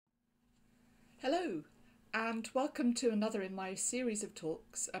Hello, and welcome to another in my series of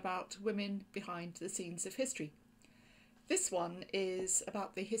talks about women behind the scenes of history. This one is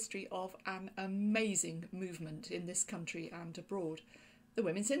about the history of an amazing movement in this country and abroad, the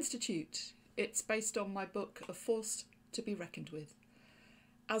Women's Institute. It's based on my book, A Force to be Reckoned With.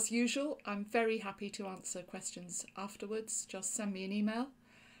 As usual, I'm very happy to answer questions afterwards. Just send me an email.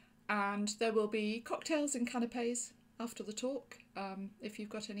 And there will be cocktails and canapes after the talk, if you've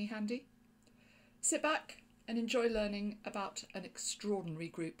got any handy. Sit back and enjoy learning about an extraordinary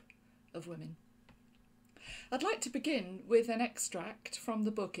group of women. I'd like to begin with an extract from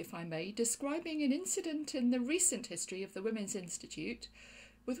the book, if I may, describing an incident in the recent history of the Women's Institute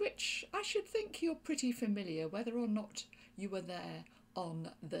with which I should think you're pretty familiar, whether or not you were there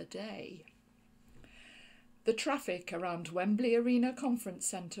on the day. The traffic around Wembley Arena Conference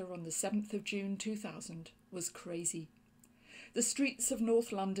Centre on the 7th of June 2000 was crazy. The streets of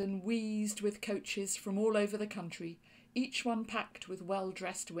North London wheezed with coaches from all over the country, each one packed with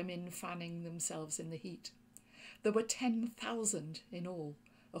well-dressed women fanning themselves in the heat. There were 10,000 in all,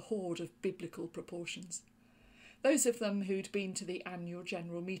 a horde of biblical proportions. Those of them who'd been to the annual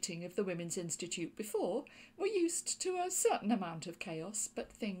general meeting of the Women's Institute before were used to a certain amount of chaos, but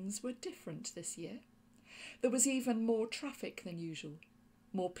things were different this year. There was even more traffic than usual,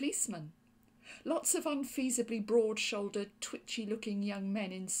 more policemen. Lots of unfeasibly broad-shouldered, twitchy-looking young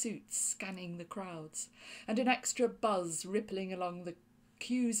men in suits scanning the crowds, and an extra buzz rippling along the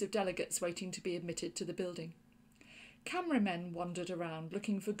queues of delegates waiting to be admitted to the building. Cameramen wandered around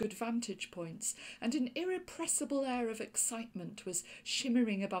looking for good vantage points, and an irrepressible air of excitement was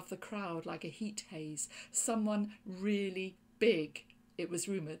shimmering above the crowd like a heat haze. Someone really big, it was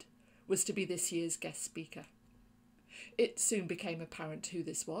rumoured, was to be this year's guest speaker. It soon became apparent who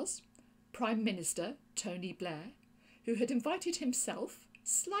this was. Prime Minister Tony Blair, who had invited himself,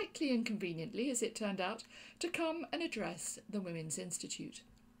 slightly inconveniently as it turned out, to come and address the Women's Institute.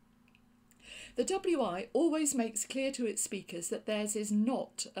 The WI always makes clear to its speakers that theirs is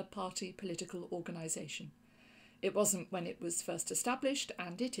not a party political organisation. It wasn't when it was first established,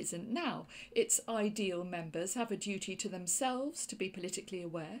 and it isn't now. Its ideal members have a duty to themselves to be politically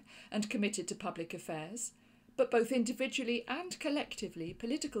aware and committed to public affairs, but both individually and collectively,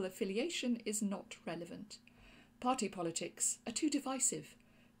 political affiliation is not relevant. Party politics are too divisive,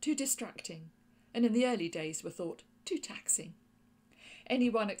 too distracting, and in the early days were thought too taxing.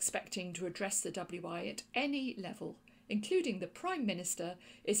 Anyone expecting to address the WI at any level, including the Prime Minister,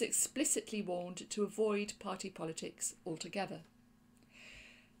 is explicitly warned to avoid party politics altogether.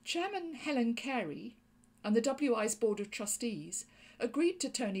 Chairman Helen Carey and the WI's Board of Trustees agreed to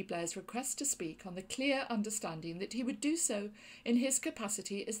Tony Blair's request to speak on the clear understanding that he would do so in his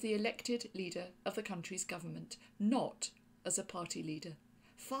capacity as the elected leader of the country's government, not as a party leader.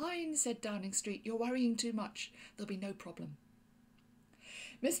 "Fine," said Downing Street, "you're worrying too much. There'll be no problem."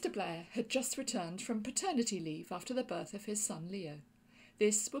 Mr. Blair had just returned from paternity leave after the birth of his son Leo.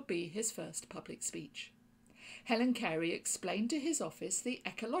 This would be his first public speech. Helen Carey explained to his office the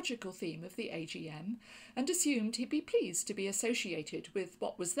ecological theme of the AGM and assumed he'd be pleased to be associated with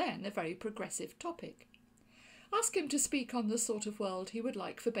what was then a very progressive topic. "Ask him to speak on the sort of world he would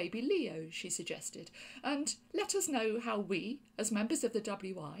like for baby Leo," she suggested, "and let us know how we, as members of the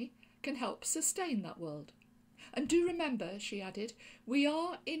WI, can help sustain that world. And do remember," she added, "we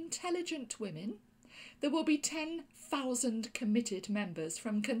are intelligent women. There will be 10,000 committed members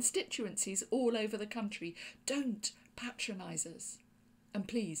from constituencies all over the country. Don't patronise us. And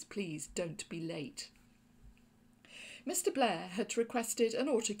please, please don't be late." Mr. Blair had requested an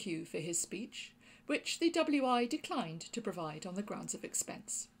autocue for his speech, which the WI declined to provide on the grounds of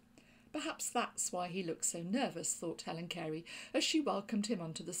expense. Perhaps that's why he looked so nervous, thought Helen Carey, as she welcomed him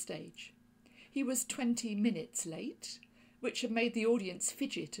onto the stage. He was 20 minutes late, which had made the audience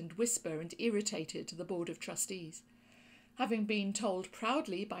fidget and whisper and irritated the Board of Trustees. Having been told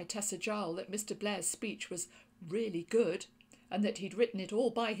proudly by Tessa Jowell that Mr. Blair's speech was really good and that he'd written it all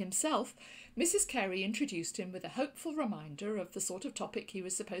by himself, Mrs. Carey introduced him with a hopeful reminder of the sort of topic he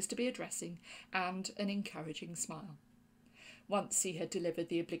was supposed to be addressing and an encouraging smile. Once he had delivered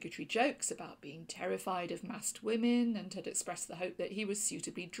the obligatory jokes about being terrified of masked women and had expressed the hope that he was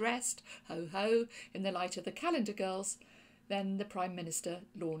suitably dressed, ho-ho, in the light of the calendar girls, then the Prime Minister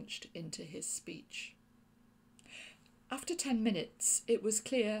launched into his speech. After 10 minutes, it was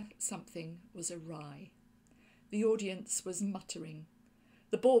clear something was awry. The audience was muttering.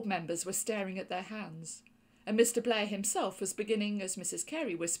 The board members were staring at their hands, and Mr. Blair himself was beginning, as Mrs.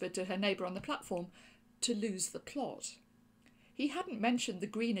 Carey whispered to her neighbour on the platform, to lose the plot. He hadn't mentioned the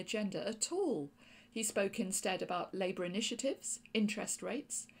green agenda at all. He spoke instead about labour initiatives, interest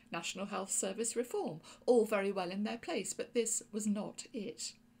rates, National Health Service reform, all very well in their place, but this was not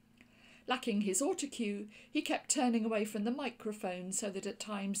it. Lacking his autocue, he kept turning away from the microphone so that at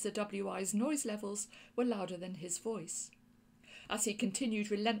times the WI's noise levels were louder than his voice. As he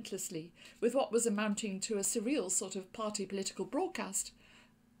continued relentlessly with what was amounting to a surreal sort of party political broadcast,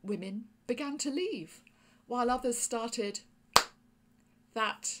 women began to leave, while others started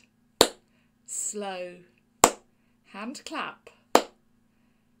that slow hand clap.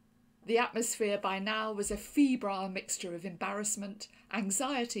 The atmosphere by now was a febrile mixture of embarrassment,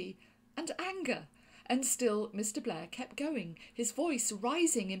 anxiety, and anger, and still Mr. Blair kept going, his voice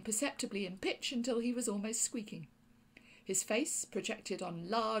rising imperceptibly in pitch until he was almost squeaking. His face, projected on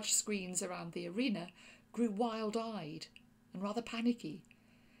large screens around the arena, grew wild-eyed and rather panicky.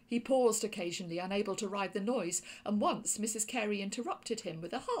 He paused occasionally, unable to ride the noise, and once Mrs. Carey interrupted him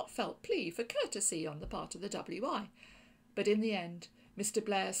with a heartfelt plea for courtesy on the part of the WI. But in the end, Mr.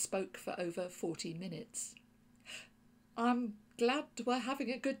 Blair spoke for over 40 minutes. "I'm glad we're having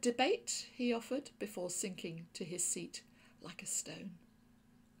a good debate," he offered, before sinking to his seat like a stone.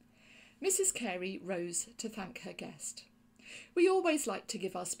 Mrs. Carey rose to thank her guest. "We always like to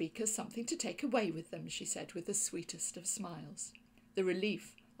give our speakers something to take away with them," she said with the sweetest of smiles. The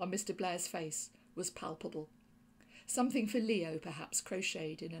relief on Mr. Blair's face was palpable. Something for Leo, perhaps,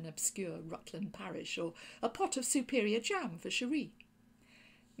 crocheted in an obscure Rutland parish, or a pot of superior jam for Cherie.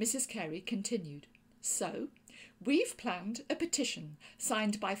 Mrs. Carey continued, "So, we've planned a petition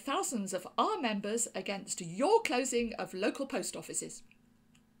signed by thousands of our members against your closing of local post offices."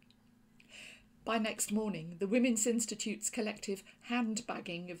 By next morning, the Women's Institute's collective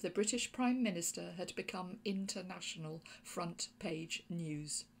handbagging of the British Prime Minister had become international front-page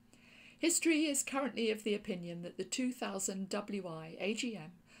news. History is currently of the opinion that the 2000 WI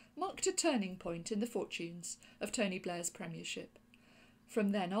AGM marked a turning point in the fortunes of Tony Blair's premiership.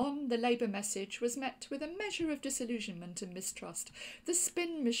 From then on, the Labour message was met with a measure of disillusionment and mistrust. The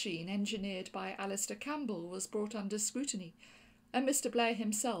spin machine engineered by Alistair Campbell was brought under scrutiny, and Mr. Blair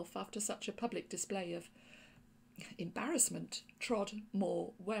himself, after such a public display of embarrassment, trod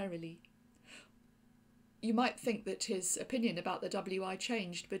more warily. You might think that his opinion about the WI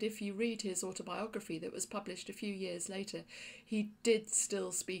changed, but if you read his autobiography that was published a few years later, he did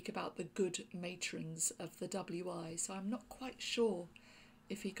still speak about the good matrons of the WI, so I'm not quite sure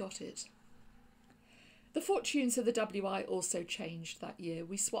if he got it. The fortunes of the WI also changed that year.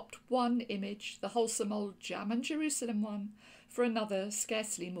 We swapped one image, the wholesome old Jam and Jerusalem one, for another,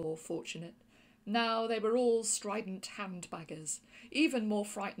 scarcely more fortunate. Now they were all strident handbaggers, even more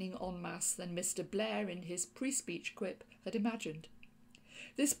frightening en masse than Mr. Blair in his pre-speech quip had imagined.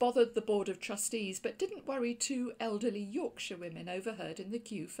 This bothered the Board of Trustees, but didn't worry two elderly Yorkshire women overheard in the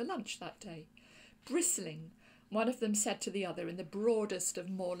queue for lunch that day. Bristling, one of them said to the other in the broadest of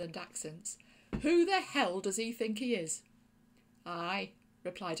moorland accents, "Who the hell does he think he is?" "Aye,"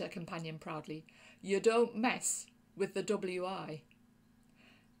 replied her companion proudly, "you don't mess with the WI."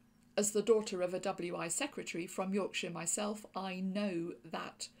 As the daughter of a WI secretary from Yorkshire myself, I know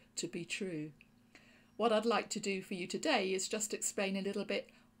that to be true. What I'd like to do for you today is just explain a little bit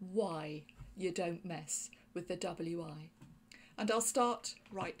why you don't mess with the WI. And I'll start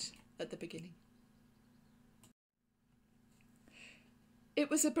right at the beginning. It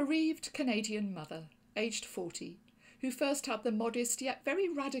was a bereaved Canadian mother, aged 40, who first had the modest yet very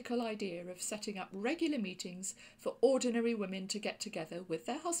radical idea of setting up regular meetings for ordinary women to get together with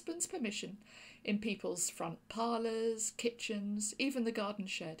their husband's permission in people's front parlours, kitchens, even the garden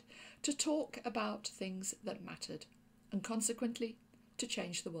shed, to talk about things that mattered, and consequently to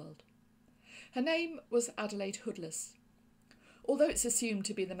change the world. Her name was Adelaide Hoodless. Although it's assumed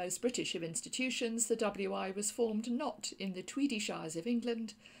to be the most British of institutions, the WI was formed not in the Tweedy Shires of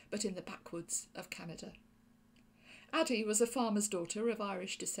England, but in the backwoods of Canada. Addie was a farmer's daughter of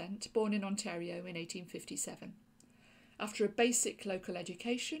Irish descent, born in Ontario in 1857. After a basic local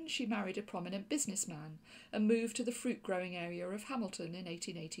education, she married a prominent businessman and moved to the fruit-growing area of Hamilton in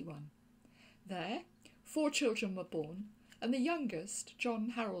 1881. There, 4 children were born, and the youngest,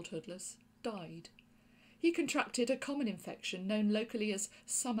 John Harold Hoodless, died. He contracted a common infection known locally as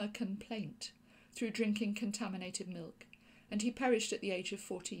summer complaint through drinking contaminated milk, and he perished at the age of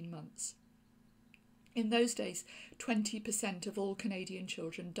 14 months. In those days, 20% of all Canadian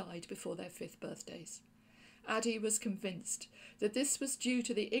children died before their 5th birthdays. Addie was convinced that this was due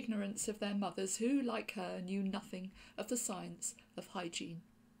to the ignorance of their mothers who, like her, knew nothing of the science of hygiene.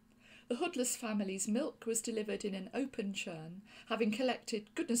 The Hoodless family's milk was delivered in an open churn, having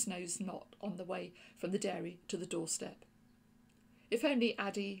collected goodness knows not on the way from the dairy to the doorstep. If only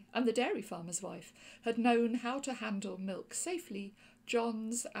Addie and the dairy farmer's wife had known how to handle milk safely,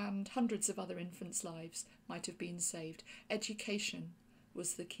 John's and hundreds of other infants' lives might have been saved. Education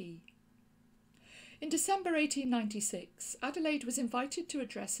was the key. In December 1896, Adelaide was invited to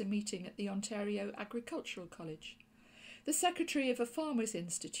address a meeting at the Ontario Agricultural College. The secretary of a farmers'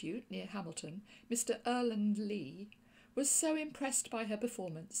 institute near Hamilton, Mr. Erland Lee, was so impressed by her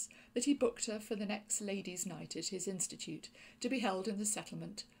performance that he booked her for the next ladies' night at his institute, to be held in the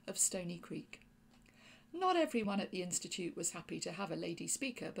settlement of Stony Creek. Not everyone at the institute was happy to have a lady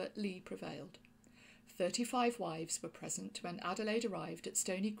speaker, but Lee prevailed. 35 wives were present when Adelaide arrived at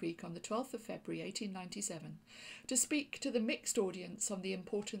Stony Creek on the 12th of February 1897 to speak to the mixed audience on the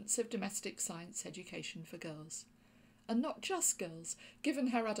importance of domestic science education for girls. And not just girls. Given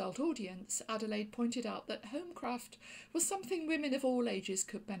her adult audience, Adelaide pointed out that homecraft was something women of all ages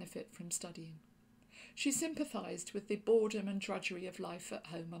could benefit from studying. She sympathised with the boredom and drudgery of life at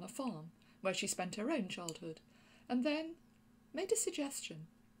home on a farm, where she spent her own childhood, and then made a suggestion.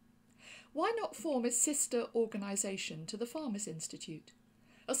 Why not form a sister organisation to the Farmers' Institute?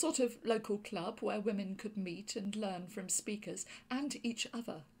 A sort of local club where women could meet and learn from speakers and each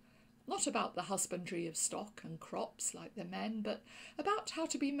other. Not about the husbandry of stock and crops like the men, but about how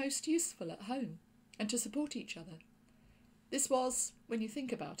to be most useful at home and to support each other. This was, when you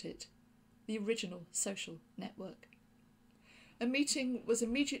think about it, the original social network. A meeting was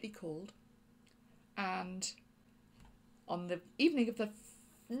immediately called, and on the evening of the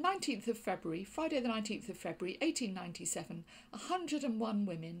 19th of February, Friday the 19th of February 1897, 101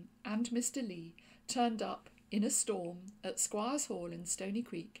 women and Mr. Lee turned up in a storm at Squires Hall in Stony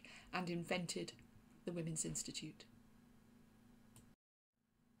Creek and invented the Women's Institute.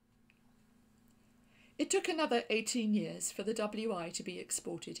 It took another 18 years for the WI to be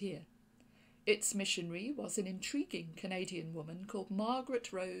exported here. Its missionary was an intriguing Canadian woman called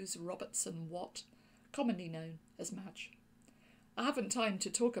Margaret Rose Robertson Watt, commonly known as Madge. I haven't time to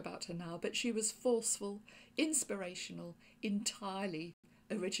talk about her now, but she was forceful, inspirational, entirely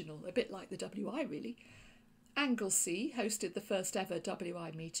original, a bit like the WI really. Anglesey hosted the first ever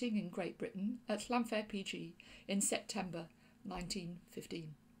WI meeting in Great Britain at Llanfair PG in September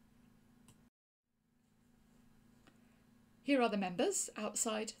 1915. Here are the members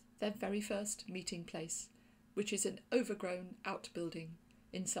outside their very first meeting place, which is an overgrown outbuilding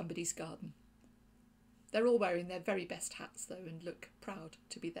in somebody's garden. They're all wearing their very best hats though and look proud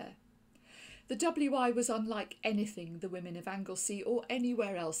to be there. The WI was unlike anything the women of Anglesey or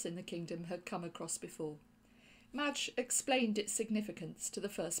anywhere else in the kingdom had come across before. Madge explained its significance to the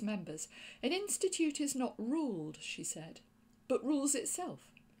first members. An institute is not ruled, she said, but rules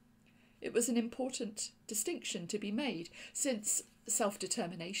itself. It was an important distinction to be made, since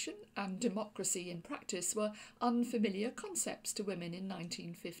self-determination and democracy in practice were unfamiliar concepts to women in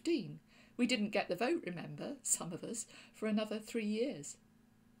 1915. We didn't get the vote, remember, some of us, for another 3 years.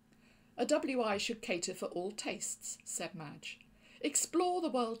 A WI should cater for all tastes, said Madge. Explore the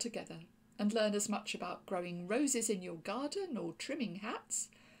world together and learn as much about growing roses in your garden or trimming hats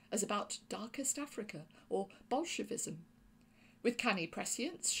as about darkest Africa or Bolshevism. With canny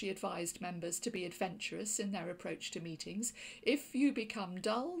prescience, she advised members to be adventurous in their approach to meetings. If you become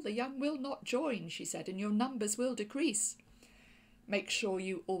dull, the young will not join, she said, and your numbers will decrease. Make sure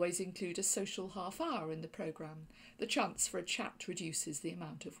you always include a social half-hour in the programme. The chance for a chat reduces the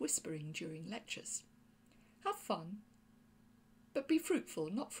amount of whispering during lectures. Have fun, but be fruitful,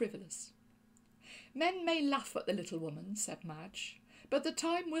 not frivolous. Men may laugh at the little woman, said Madge, but the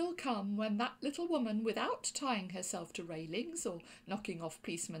time will come when that little woman, without tying herself to railings or knocking off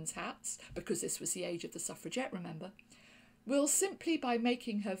policemen's hats, because this was the age of the suffragette, remember, will simply by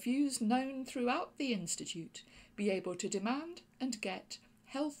making her views known throughout the institute be able to demand and get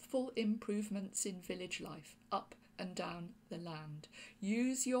healthful improvements in village life up and down the land.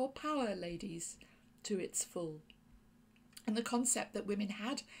 Use your power, ladies, to its full. And the concept that women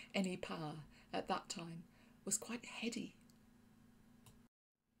had any power at that time was quite heady.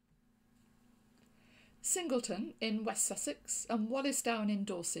 Singleton in West Sussex and Wallisdown in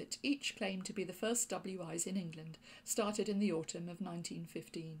Dorset each claimed to be the first WIs in England, started in the autumn of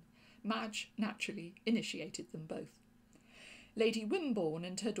 1915. Madge naturally initiated them both. Lady Wimborne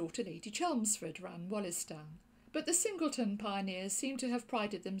and her daughter Lady Chelmsford ran Wallisdown, but the Singleton pioneers seem to have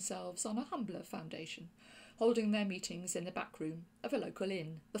prided themselves on a humbler foundation, holding their meetings in the back room of a local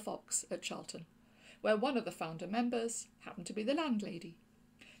inn, the Fox at Charlton, where one of the founder members happened to be the landlady.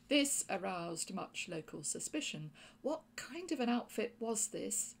 This aroused much local suspicion. What kind of an outfit was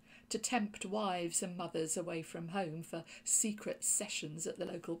this to tempt wives and mothers away from home for secret sessions at the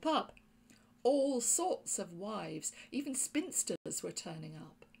local pub? All sorts of wives, even spinsters, were turning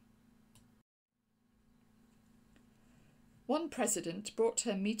up. One president brought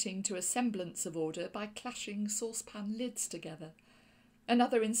her meeting to a semblance of order by clashing saucepan lids together.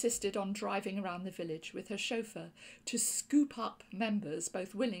 Another insisted on driving around the village with her chauffeur to scoop up members,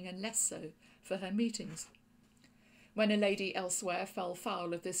 both willing and less so, for her meetings. When a lady elsewhere fell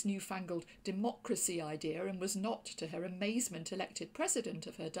foul of this newfangled democracy idea and was not, to her amazement, elected president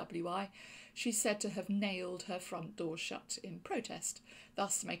of her WI, she's said to have nailed her front door shut in protest,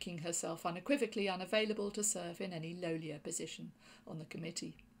 thus making herself unequivocally unavailable to serve in any lowlier position on the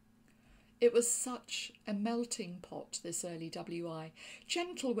committee. It was such a melting pot, this early WI.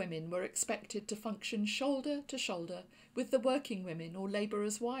 Gentlewomen were expected to function shoulder to shoulder with the working women or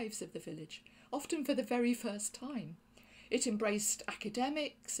labourers' wives of the village, often for the very first time. It embraced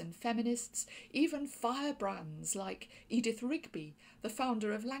academics and feminists, even firebrands like Edith Rigby, the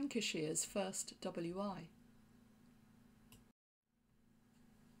founder of Lancashire's first WI.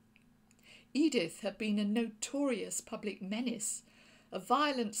 Edith had been a notorious public menace, a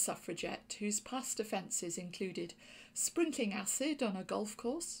violent suffragette whose past offences included sprinkling acid on a golf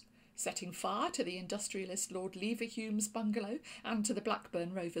course, setting fire to the industrialist Lord Leverhulme's bungalow and to the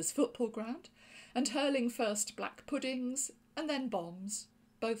Blackburn Rovers football ground, and hurling first black puddings and then bombs,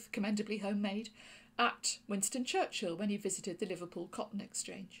 both commendably homemade, at Winston Churchill when he visited the Liverpool Cotton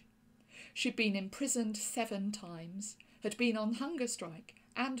Exchange. She'd been imprisoned 7 times, had been on hunger strike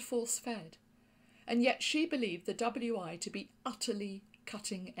and force-fed, and yet she believed the WI to be utterly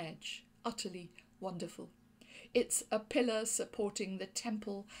cutting edge, utterly wonderful. It's a pillar supporting the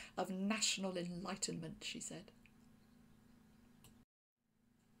temple of national enlightenment, she said.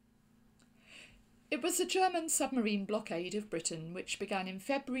 It was the German submarine blockade of Britain, which began in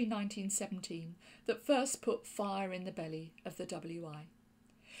February 1917, that first put fire in the belly of the WI.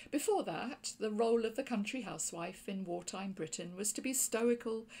 Before that, the role of the country housewife in wartime Britain was to be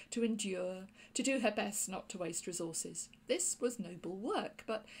stoical, to endure, to do her best not to waste resources. This was noble work,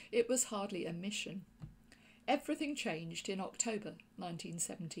 but it was hardly a mission. Everything changed in October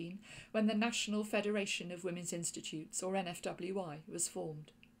 1917, when the National Federation of Women's Institutes, or NFWI, was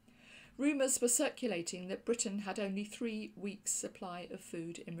formed. Rumours were circulating that Britain had only 3 weeks' supply of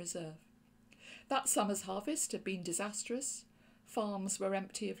food in reserve. That summer's harvest had been disastrous. Farms were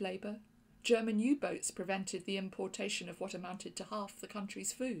empty of labour. German U-boats prevented the importation of what amounted to half the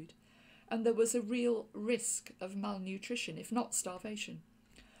country's food. And there was a real risk of malnutrition, if not starvation.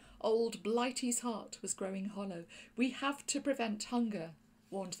 Old Blighty's heart was growing hollow. "We have to prevent hunger,"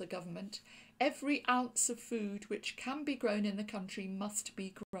 warned the government. "Every ounce of food which can be grown in the country must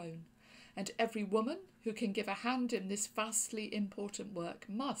be grown. And every woman who can give a hand in this vastly important work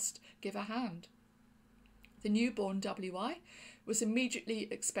must give a hand." The newborn WI was immediately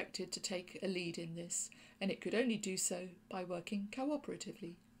expected to take a lead in this, and it could only do so by working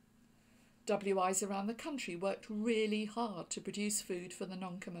cooperatively. WIs around the country worked really hard to produce food for the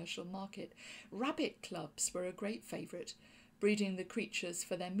non-commercial market. Rabbit clubs were a great favourite, breeding the creatures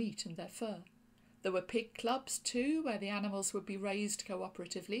for their meat and their fur. There were pig clubs too, where the animals would be raised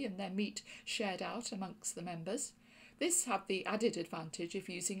cooperatively and their meat shared out amongst the members. This had the added advantage of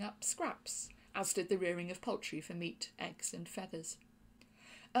using up scraps, as did the rearing of poultry for meat, eggs and feathers.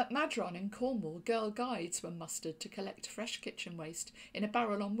 At Madron in Cornwall, girl guides were mustered to collect fresh kitchen waste in a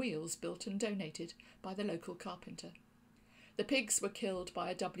barrel on wheels built and donated by the local carpenter. The pigs were killed by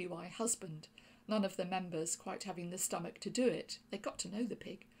a WI husband, none of the members quite having the stomach to do it. They got to know the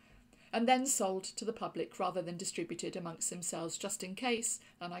pig. And then sold to the public rather than distributed amongst themselves just in case,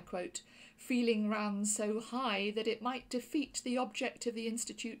 and I quote, "feeling ran so high that it might defeat the object of the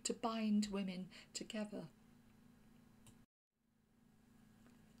Institute to bind women together."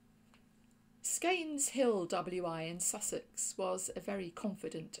 Skeins Hill WI in Sussex was a very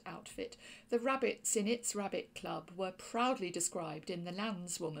confident outfit. The rabbits in its rabbit club were proudly described in The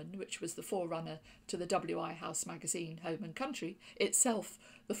Landswoman, which was the forerunner to the WI House magazine Home and Country, itself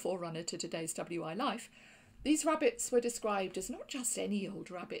the forerunner to today's WI Life. These rabbits were described as not just any old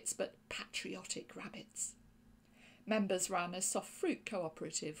rabbits, but patriotic rabbits. Members ran a soft fruit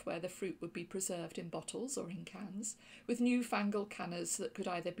cooperative where the fruit would be preserved in bottles or in cans, with newfangled canners that could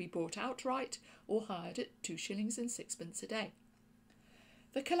either be bought outright or hired at 2 shillings and 6pence a day.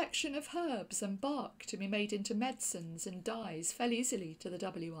 The collection of herbs and bark to be made into medicines and dyes fell easily to the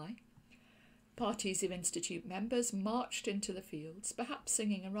WI. Parties of Institute members marched into the fields, perhaps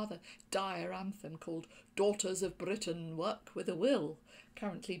singing a rather dire anthem called "Daughters of Britain, Work with a Will,"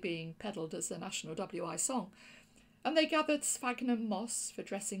 currently being pedalled as the national WI song, and they gathered sphagnum moss for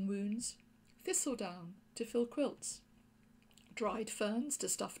dressing wounds, thistledown to fill quilts, dried ferns to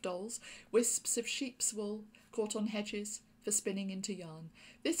stuff dolls, wisps of sheep's wool caught on hedges for spinning into yarn.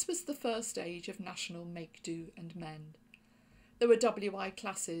 This was the first age of national make-do and mend. There were WI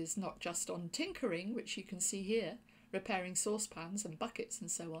classes not just on tinkering, which you can see here, repairing saucepans and buckets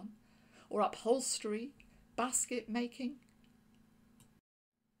and so on, or upholstery, basket making,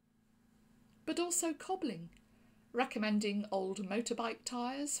 but also cobbling, recommending old motorbike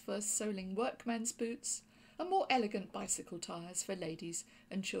tyres for soling workmen's boots and more elegant bicycle tyres for ladies'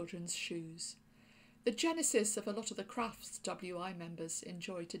 and children's shoes. The genesis of a lot of the crafts WI members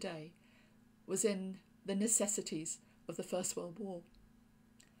enjoy today was in the necessities of the First World War.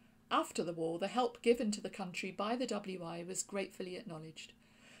 After the war, the help given to the country by the WI was gratefully acknowledged,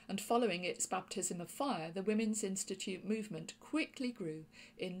 and following its baptism of fire, the Women's Institute movement quickly grew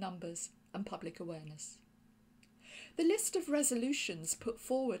in numbers and public awareness. The list of resolutions put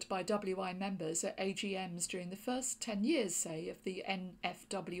forward by WI members at AGMs during the first 10 years, say, of the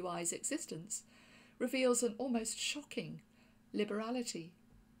NFWI's existence reveals an almost shocking liberality.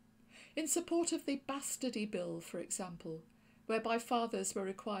 In support of the Bastardy Bill, for example, whereby fathers were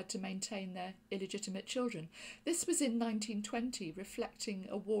required to maintain their illegitimate children. This was in 1920, reflecting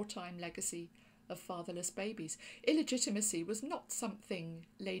a wartime legacy of fatherless babies. Illegitimacy was not something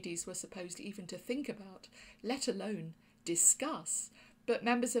ladies were supposed even to think about, let alone discuss, but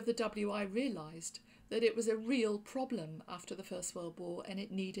members of the WI realised that it was a real problem after the First World War and it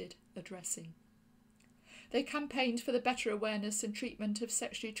needed addressing. They campaigned for the better awareness and treatment of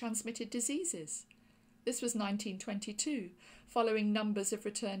sexually transmitted diseases. This was 1922, following numbers of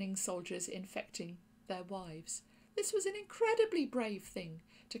returning soldiers infecting their wives. This was an incredibly brave thing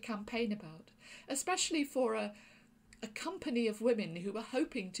to campaign about, especially for a company of women who were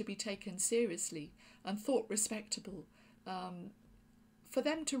hoping to be taken seriously and thought respectable. For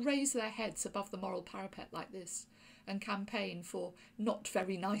them to raise their heads above the moral parapet like this and campaign for not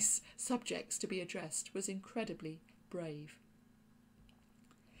very nice subjects to be addressed was incredibly brave.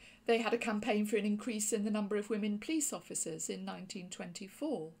 They had a campaign for an increase in the number of women police officers in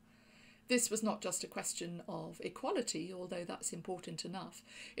 1924. This was not just a question of equality, although that's important enough.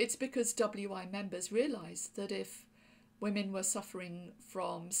 It's because WI members realised that if women were suffering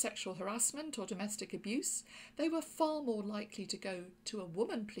from sexual harassment or domestic abuse, they were far more likely to go to a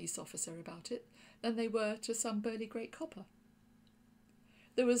woman police officer about it than they were to some burly great copper.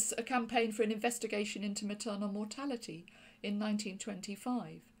 There was a campaign for an investigation into maternal mortality in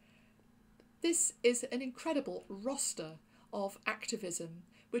 1925. This is an incredible roster of activism,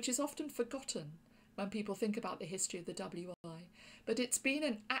 which is often forgotten when people think about the history of the WI, but it's been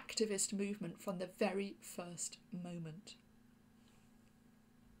an activist movement from the very first moment.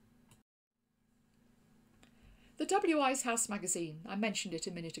 The WI's house magazine, I mentioned it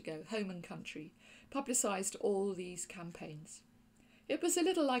a minute ago, Home and Country, publicised all these campaigns. It was a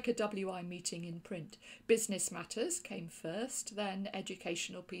little like a WI meeting in print. Business matters came first, then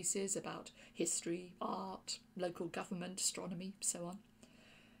educational pieces about history, art, local government, astronomy, so on.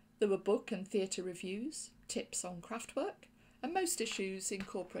 There were book and theatre reviews, tips on craftwork, and most issues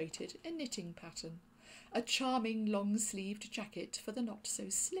incorporated a knitting pattern. A charming long-sleeved jacket for the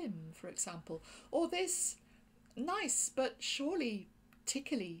not-so-slim, for example, or this nice but surely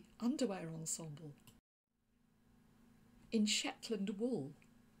tickly underwear ensemble in Shetland wool.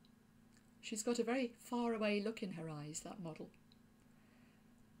 She's got a very far-away look in her eyes, that model.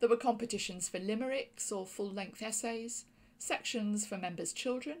 There were competitions for limericks or full-length essays, sections for members'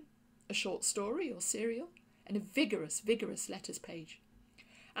 children, a short story or serial, and a vigorous letters page.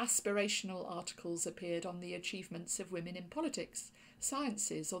 Aspirational articles appeared on the achievements of women in politics,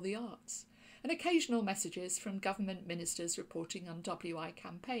 sciences or the arts, and occasional messages from government ministers reporting on WI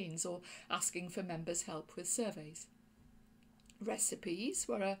campaigns or asking for members' help with surveys. Recipes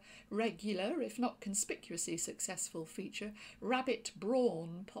were a regular, if not conspicuously successful feature. Rabbit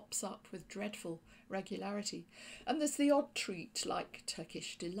brawn pops up with dreadful regularity. And there's the odd treat like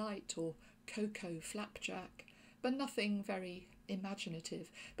Turkish delight or cocoa flapjack, but nothing very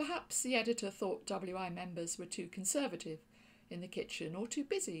imaginative. Perhaps the editor thought WI members were too conservative in the kitchen or too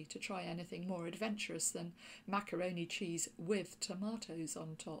busy to try anything more adventurous than macaroni cheese with tomatoes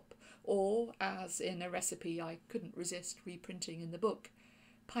on top, or, as in a recipe I couldn't resist reprinting in the book,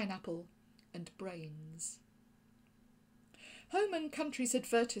 pineapple and brains. Home and Country's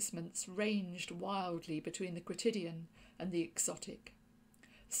advertisements ranged wildly between the quotidian and the exotic.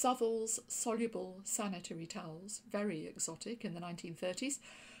 Southall's soluble sanitary towels, very exotic in the 1930s,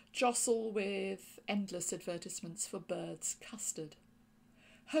 jostle with endless advertisements for birds' custard.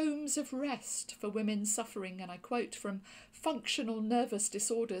 Homes of rest for women suffering, and I quote, from functional nervous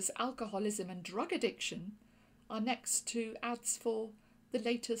disorders, alcoholism and drug addiction are next to ads for the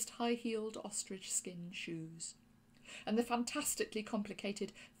latest high-heeled ostrich skin shoes. and the fantastically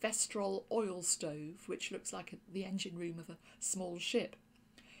complicated Vestrol oil stove, which looks like the engine room of a small ship,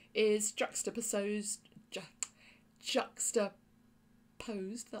 is juxtaposed,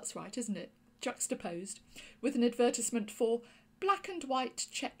 that's right, isn't it? Juxtaposed with an advertisement for black and white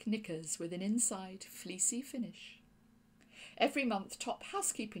check knickers with an inside fleecy finish. Every month, top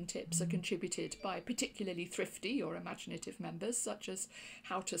housekeeping tips are contributed by particularly thrifty or imaginative members, such as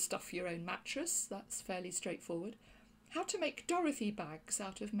how to stuff your own mattress, that's fairly straightforward, how to make Dorothy bags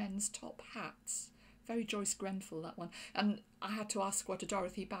out of men's top hats, very Joyce Grenfell, that one, and I had to ask what a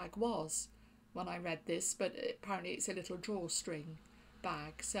Dorothy bag was when I read this, but apparently it's a little drawstring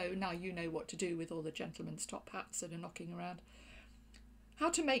bag, so now you know what to do with all the gentlemen's top hats that are knocking around. How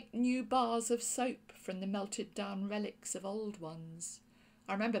to make new bars of soap from the melted down relics of old ones.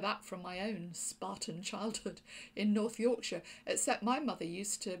 I remember that from my own Spartan childhood in North Yorkshire, except my mother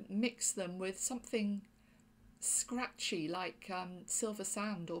used to mix them with something scratchy like silver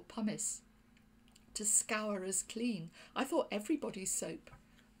sand or pumice to scour as clean. I thought everybody's soap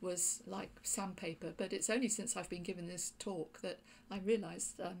was like sandpaper, but it's only since I've been given this talk that I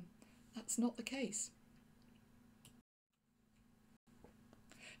realised that's not the case.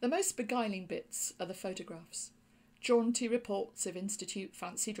 The most beguiling bits are the photographs. Jaunty reports of institute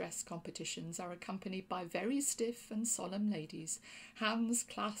fancy dress competitions are accompanied by very stiff and solemn ladies, hands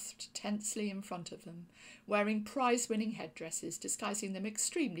clasped tensely in front of them, wearing prize-winning headdresses, disguising them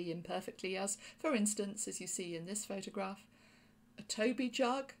extremely imperfectly as, for instance, as you see in this photograph, a Toby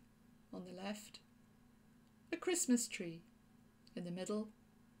jug on the left, a Christmas tree in the middle,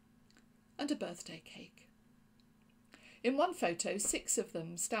 and a birthday cake. In one photo, 6 of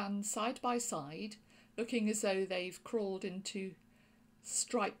them stand side by side, looking as though they've crawled into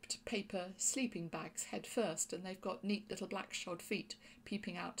striped paper sleeping bags head first, and they've got neat little black shod feet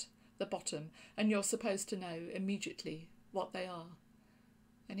peeping out the bottom, and you're supposed to know immediately what they are.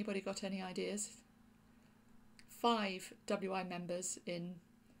 Anybody got any ideas? 5 WI members in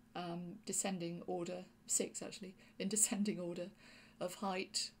descending order, 6 actually, in descending order of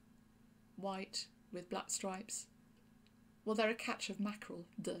height, white with black stripes. Well, they're a catch of mackerel,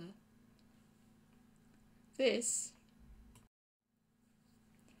 duh. This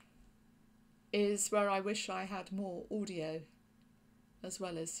is where I wish I had more audio as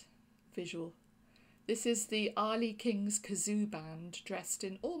well as visual. This is the Arley King's kazoo band, dressed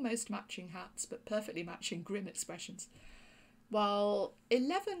in almost matching hats but perfectly matching grim expressions, while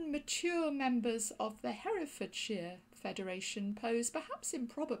 11 mature members of the Herefordshire Federation pose, perhaps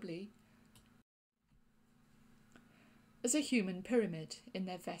improbably, as a human pyramid in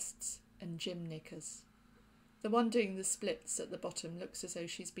their vests and gym knickers. The one doing the splits at the bottom looks as though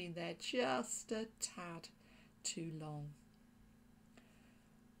she's been there just a tad too long.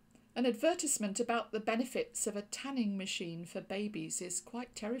 An advertisement about the benefits of a tanning machine for babies is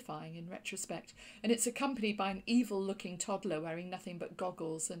quite terrifying in retrospect, and it's accompanied by an evil-looking toddler wearing nothing but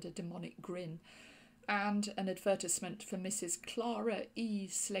goggles and a demonic grin, and an advertisement for Mrs. Clara E.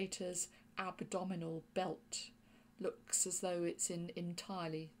 Slater's abdominal belt. Looks as though it's in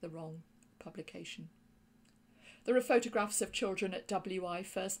entirely the wrong publication. There are photographs of children at WI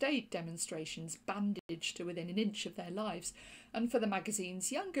first aid demonstrations, bandaged to within an inch of their lives, and for the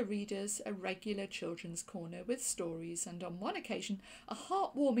magazine's younger readers, a regular children's corner with stories, and on one occasion a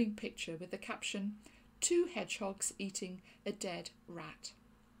heartwarming picture with the caption, 2 hedgehogs eating a dead rat.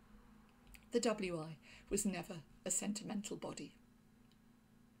 The WI was never a sentimental body.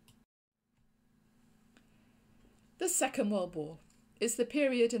 The Second World War is the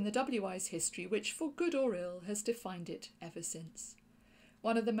period in the WI's history which, for good or ill, has defined it ever since.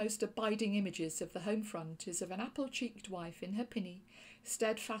 One of the most abiding images of the home front is of an apple-cheeked wife in her pinny,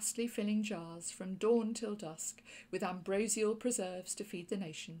 steadfastly filling jars from dawn till dusk with ambrosial preserves to feed the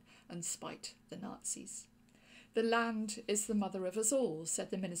nation and spite the Nazis. The land is the mother of us all,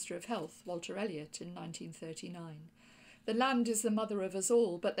 said the Minister of Health, Walter Elliott, in 1939. The land is the mother of us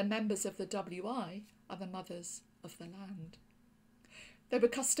all, but the members of the WI are the mothers of the land. They were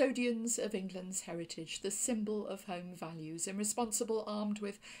custodians of England's heritage, the symbol of home values, and responsible, armed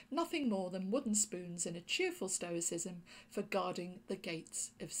with nothing more than wooden spoons and a cheerful stoicism for guarding the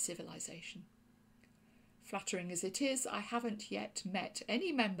gates of civilization. Flattering as it is, I haven't yet met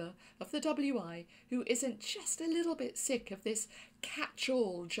any member of the WI who isn't just a little bit sick of this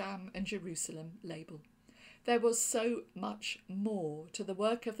catch-all Jam and Jerusalem label. There was so much more to the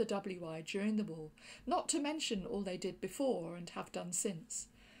work of the WI during the war, not to mention all they did before and have done since.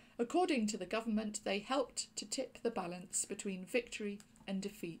 According to the government, they helped to tip the balance between victory and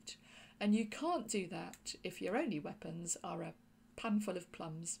defeat, and you can't do that if your only weapons are a panful of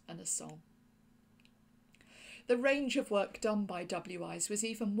plums and a song. The range of work done by WIs was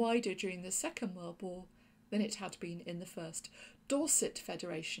even wider during the Second World War than it had been in the First. Dorset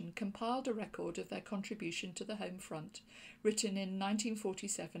Federation compiled a record of their contribution to the home front, written in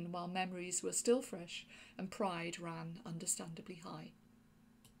 1947 while memories were still fresh and pride ran understandably high.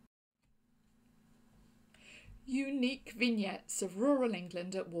 Unique vignettes of rural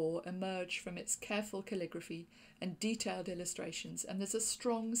England at war emerge from its careful calligraphy and detailed illustrations, and there's a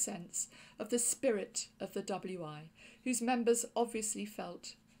strong sense of the spirit of the WI, whose members obviously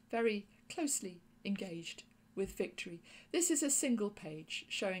felt very closely engaged with victory. This is a single page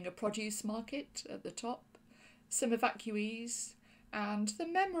showing a produce market at the top, some evacuees, and the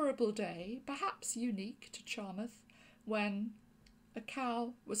memorable day, perhaps unique to Charmouth, when a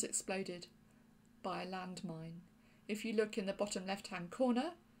cow was exploded by a landmine. If you look in the bottom left-hand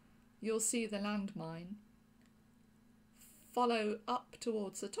corner, you'll see the landmine. Follow up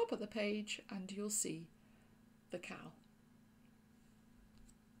towards the top of the page and you'll see the cow.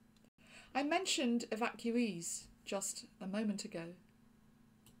 I mentioned evacuees just a moment ago.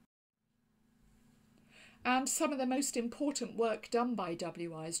 And some of the most important work done by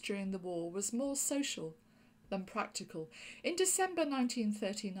WIs during the war was more social than practical. In December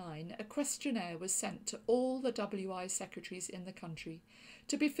 1939, a questionnaire was sent to all the WI secretaries in the country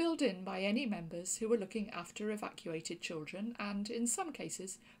to be filled in by any members who were looking after evacuated children and, in some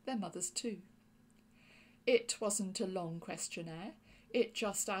cases, their mothers too. It wasn't a long questionnaire. It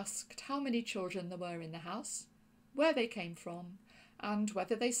just asked how many children there were in the house, where they came from, and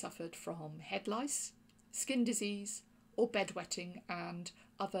whether they suffered from head lice, skin disease, or bedwetting and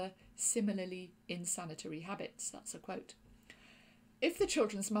other similarly insanitary habits. That's a quote. If the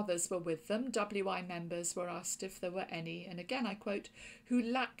children's mothers were with them, WI members were asked if there were any, and again I quote, who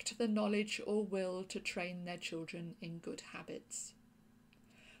lacked the knowledge or will to train their children in good habits.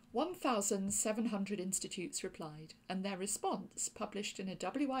 1,700 institutes replied, and their response, published in a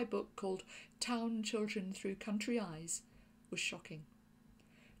WI book called Town Children Through Country Eyes, was shocking.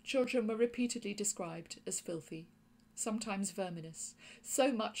 Children were repeatedly described as filthy, sometimes verminous,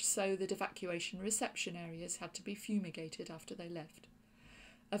 so much so that evacuation reception areas had to be fumigated after they left.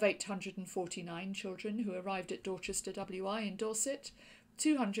 Of 849 children who arrived at Dorchester WI in Dorset,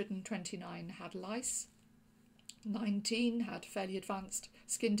 229 had lice, 19 had fairly advanced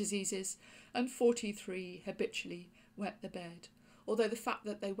skin diseases, and 43 habitually wet the bed, although the fact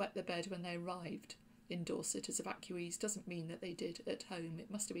that they wet the bed when they arrived in Dorset as evacuees doesn't mean that they did at home.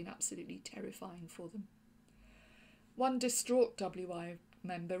 It must have been absolutely terrifying for them. One distraught WI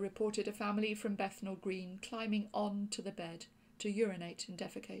member reported a family from Bethnal Green climbing on to the bed to urinate and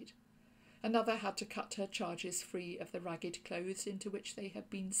defecate. Another had to cut her charges free of the ragged clothes into which they had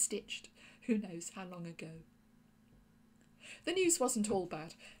been stitched, who knows how long ago. The news wasn't all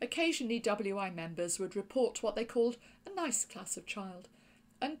bad. Occasionally WI members would report what they called a nice class of child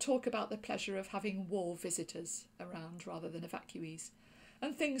and talk about the pleasure of having war visitors around rather than evacuees.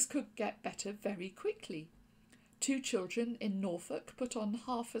 And things could get better very quickly. 2 children in Norfolk put on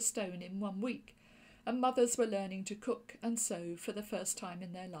half a stone in 1 week, and mothers were learning to cook and sew for the first time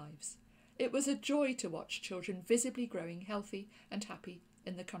in their lives. It was a joy to watch children visibly growing healthy and happy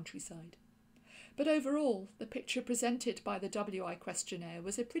in the countryside. But overall, the picture presented by the WI questionnaire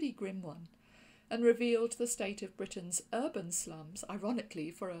was a pretty grim one, and revealed the state of Britain's urban slums, ironically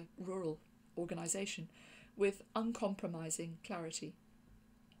for a rural organisation, with uncompromising clarity.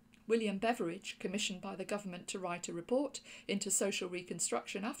 William Beveridge, commissioned by the government to write a report into social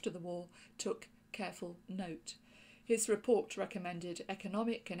reconstruction after the war, took careful note. His report recommended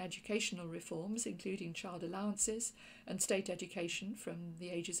economic and educational reforms, including child allowances and state education from the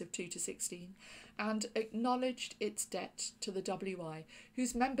ages of 2 to 16, and acknowledged its debt to the WI,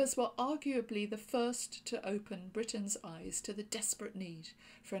 whose members were arguably the first to open Britain's eyes to the desperate need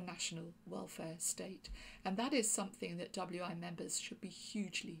for a national welfare state. And that is something that WI members should be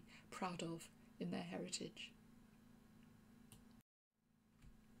hugely proud of in their heritage.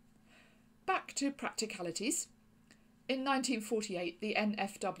 Back to practicalities. In 1948, the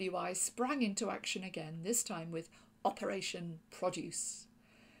NFWI sprang into action again, this time with Operation Produce.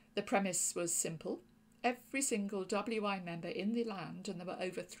 The premise was simple. Every single WI member in the land, and there were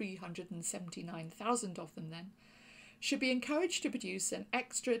over 379,000 of them then, should be encouraged to produce an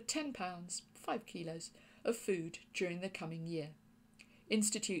extra £10, 5 kilos, of food during the coming year.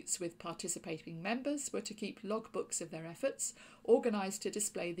 Institutes with participating members were to keep logbooks of their efforts, organised to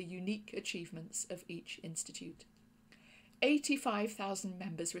display the unique achievements of each institute. 85,000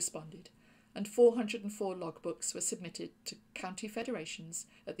 members responded, and 404 logbooks were submitted to county federations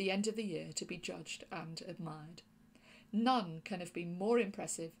at the end of the year to be judged and admired. None can have been more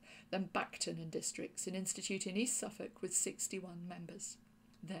impressive than Bacton and Districts, an institute in East Suffolk with 61 members.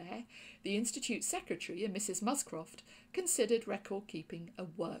 There, the institute secretary, a Mrs. Muscroft, considered record-keeping a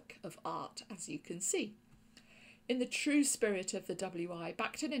work of art, as you can see. In the true spirit of the WI,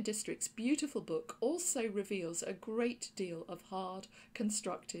 Bacton and District's beautiful book also reveals a great deal of hard,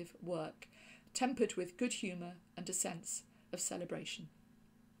 constructive work, tempered with good humour and a sense of celebration.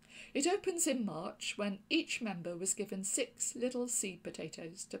 It opens in March, when each member was given 6 little seed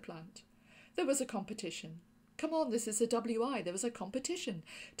potatoes to plant. There was a competition. Come on, this is a WI. There was a competition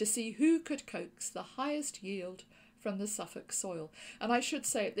to see who could coax the highest yield from the Suffolk soil. And I should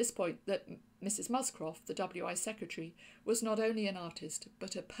say at this point that Mrs. Muscroft, the WI secretary, was not only an artist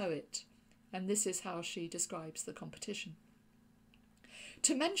but a poet. And this is how she describes the competition.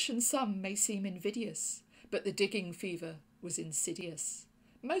 To mention some may seem invidious, but the digging fever was insidious.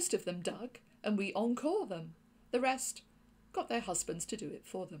 Most of them dug, and we encore them. The rest got their husbands to do it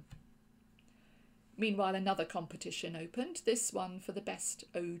for them. Meanwhile, another competition opened, this one for the best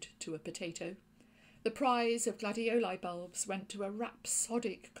ode to a potato. The prize of gladioli bulbs went to a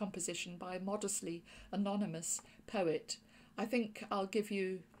rhapsodic composition by a modestly anonymous poet. I think I'll give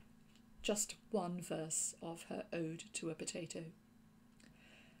you just one verse of her ode to a potato.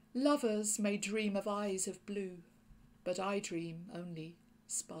 Lovers may dream of eyes of blue, but I dream only,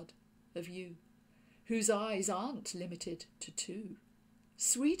 Spud, of you, whose eyes aren't limited to 2.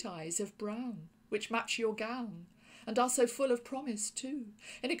 Sweet eyes of brown, which match your gown, and are so full of promise too.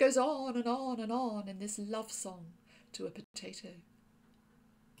 And it goes on and on and on in this love song to a potato.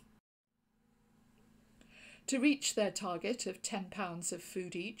 To reach their target of £10 of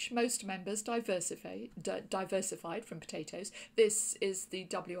food each, most members diversified from potatoes. This is the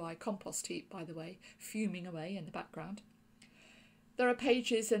WI compost heap, by the way, fuming away in the background. There are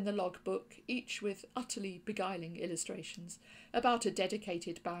pages in the logbook, each with utterly beguiling illustrations, about a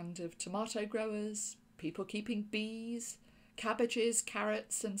dedicated band of tomato growers, people keeping bees. Cabbages,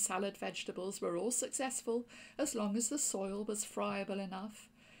 carrots and salad vegetables were all successful as long as the soil was friable enough.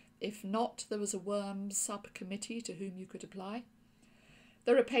 If not, there was a worm subcommittee to whom you could apply.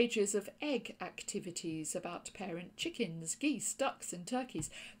 There are pages of egg activities about parent chickens, geese, ducks and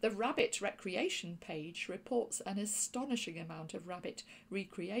turkeys. The rabbit recreation page reports an astonishing amount of rabbit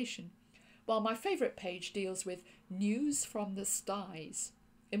recreation, while my favourite page deals with news from the styes,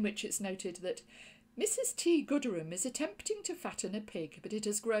 in which it's noted that Mrs. T. Gooderham is attempting to fatten a pig, but it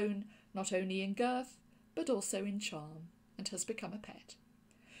has grown not only in girth, but also in charm, and has become a pet.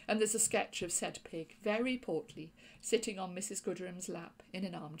 And there's a sketch of said pig, very portly, sitting on Mrs. Gooderham's lap in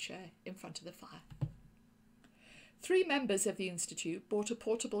an armchair in front of the fire. 3 members of the Institute bought a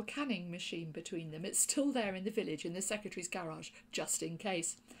portable canning machine between them. It's still there in the village in the secretary's garage, just in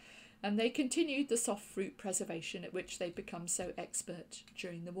case. And they continued the soft fruit preservation at which they'd become so expert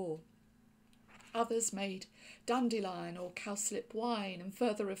during the war. Others made dandelion or cowslip wine, and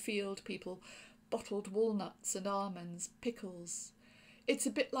further afield people bottled walnuts and almonds, pickles. It's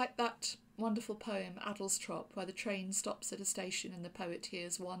a bit like that wonderful poem, Addlestrop, where the train stops at a station and the poet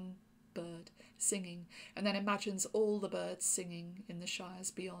hears one bird singing and then imagines all the birds singing in the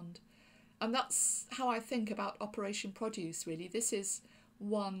shires beyond. And that's how I think about Operation Produce, really. This is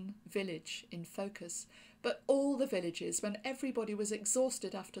one village in focus, but all the villages, when everybody was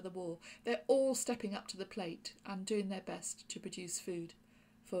exhausted after the war, they're all stepping up to the plate and doing their best to produce food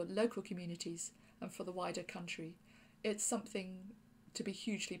for local communities and for the wider country. It's something to be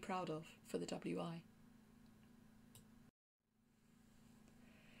hugely proud of for the WI.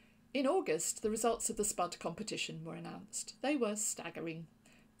 In August, the results of the Spud competition were announced. They were staggering.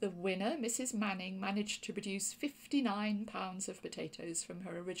 The winner, Mrs. Manning, managed to produce 59 pounds of potatoes from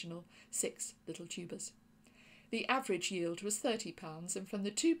her original 6 little tubers. The average yield was 30 pounds, and from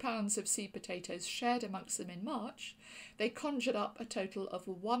the 2 pounds of seed potatoes shared amongst them in March, they conjured up a total of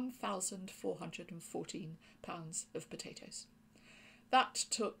 1,414 pounds of potatoes. That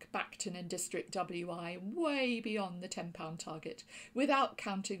took Bacton and District WI way beyond the £10 target, without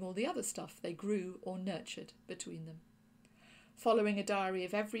counting all the other stuff they grew or nurtured between them. Following a diary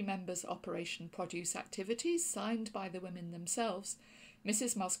of every member's Operation Produce activities signed by the women themselves,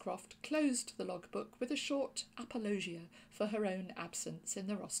 Mrs. Muscroft closed the logbook with a short apologia for her own absence in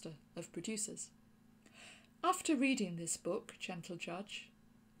the roster of producers. After reading this book, gentle judge,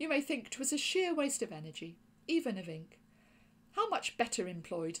 you may think 'twas a sheer waste of energy, even of ink. How much better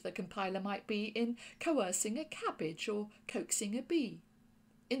employed the compiler might be in coercing a cabbage or coaxing a bee.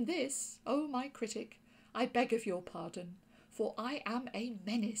 In this, O my critic, I beg of your pardon, for I am a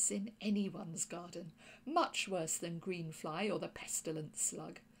menace in anyone's garden, much worse than green fly or the pestilent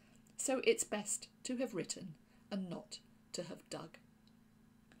slug. So it's best to have written and not to have dug.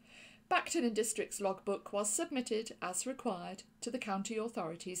 Bacton and District's logbook was submitted, as required, to the county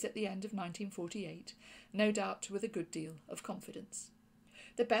authorities at the end of 1948, no doubt with a good deal of confidence.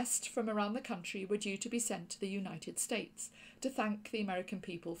 The best from around the country were due to be sent to the United States to thank the American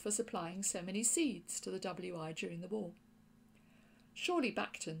people for supplying so many seeds to the WI during the war. Surely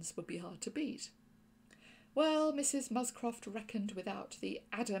Bacton's would be hard to beat. Well, Mrs. Muscroft reckoned without the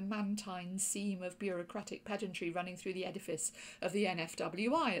adamantine seam of bureaucratic pedantry running through the edifice of the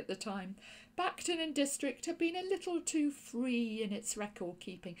NFWI at the time. Bacton and District had been a little too free in its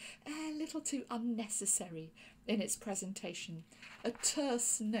record-keeping, a little too unnecessary in its presentation. A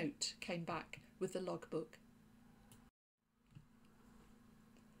terse note came back with the logbook.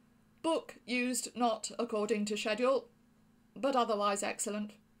 Book used not according to schedule, but otherwise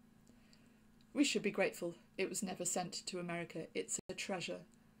excellent. We should be grateful it was never sent to America. It's a treasure.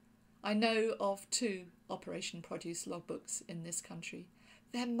 I know of 2 Operation Produce logbooks in this country.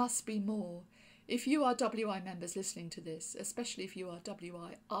 There must be more. If you are WI members listening to this, especially if you are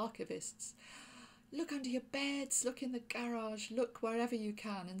WI archivists, look under your beds, look in the garage, look wherever you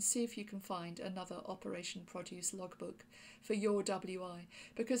can and see if you can find another Operation Produce logbook for your WI,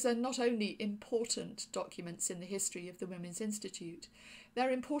 because they're not only important documents in the history of the Women's Institute,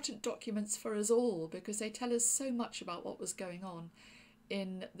 they're important documents for us all because they tell us so much about what was going on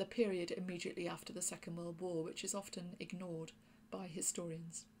in the period immediately after the Second World War, which is often ignored by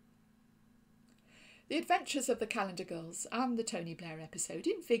historians. The adventures of the Calendar Girls and the Tony Blair episode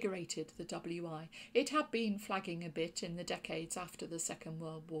invigorated the WI. It had been flagging a bit in the decades after the Second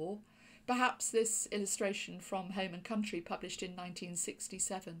World War. Perhaps this illustration from Home and Country, published in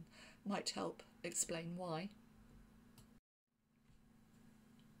 1967, might help explain why.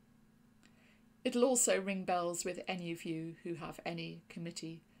 It'll also ring bells with any of you who have any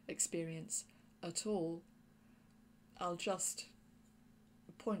committee experience at all. I'll just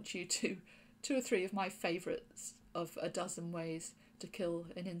point you to 2 or 3 of my favourites of a dozen ways to kill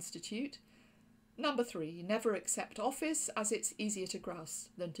an institute. Number 3, never accept office, as it's easier to grouse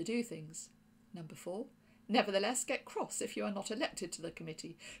than to do things. Number 4, nevertheless get cross if you are not elected to the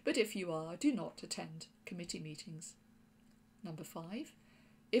committee, but if you are, do not attend committee meetings. Number 5,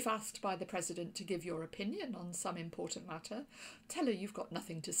 if asked by the President to give your opinion on some important matter, tell her you've got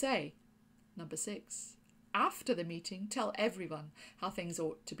nothing to say. Number 6, after the meeting, tell everyone how things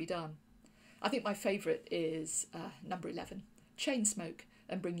ought to be done. I think my favourite is number 11, chain smoke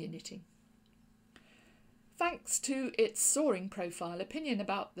and bring your knitting. Thanks to its soaring profile, opinion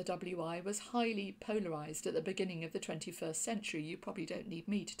about the WI was highly polarised at the beginning of the 21st century. You probably don't need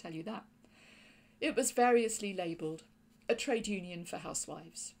me to tell you that. It was variously labelled a trade union for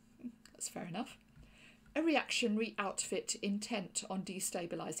housewives. That's fair enough. A reactionary outfit intent on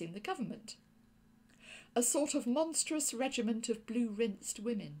destabilising the government. A sort of monstrous regiment of blue-rinsed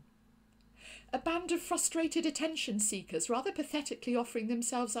women. A band of frustrated attention seekers rather pathetically offering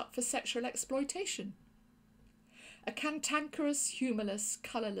themselves up for sexual exploitation. A cantankerous, humourless,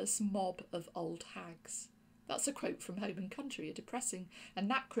 colourless mob of old hags. That's a quote from Home and Country, a depressing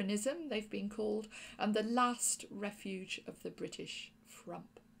anachronism they've been called, and the last refuge of the British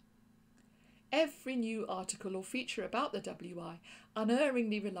frump. Every new article or feature about the WI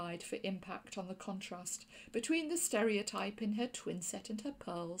unerringly relied for impact on the contrast between the stereotype in her twin set and her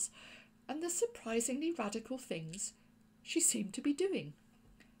pearls and the surprisingly radical things she seemed to be doing.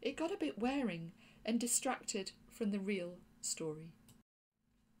 It got a bit wearing and distracted from the real story.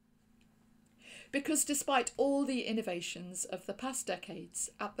 Because despite all the innovations of the past decades,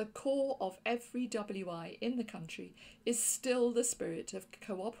 at the core of every WI in the country is still the spirit of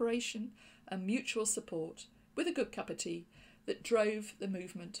cooperation and mutual support, with a good cup of tea, that drove the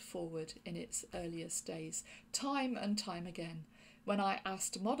movement forward in its earliest days. Time and time again, when I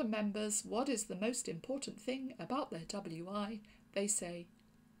asked modern members what is the most important thing about their WI, they say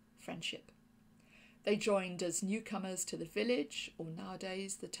friendship. They joined as newcomers to the village, or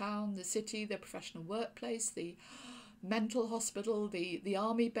nowadays the town, the city, the professional workplace, the mental hospital, the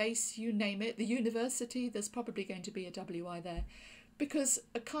army base, you name it, the university. There's probably going to be a WI there, because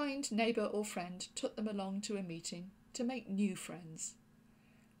a kind neighbour or friend took them along to a meeting to make new friends.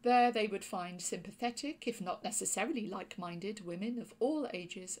 There they would find sympathetic, if not necessarily like-minded, women of all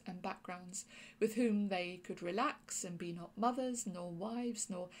ages and backgrounds with whom they could relax and be not mothers, nor wives,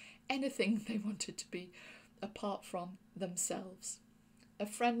 nor anything they wanted to be apart from themselves. A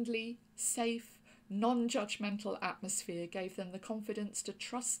friendly, safe, non-judgmental atmosphere gave them the confidence to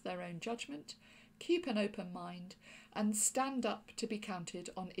trust their own judgment, keep an open mind, and stand up to be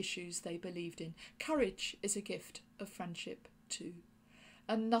counted on issues they believed in. Courage is a gift of friendship too.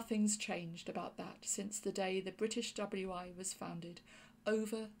 and nothing's changed about that since the day the British WI was founded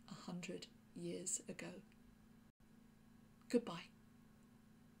over 100 years ago. Goodbye.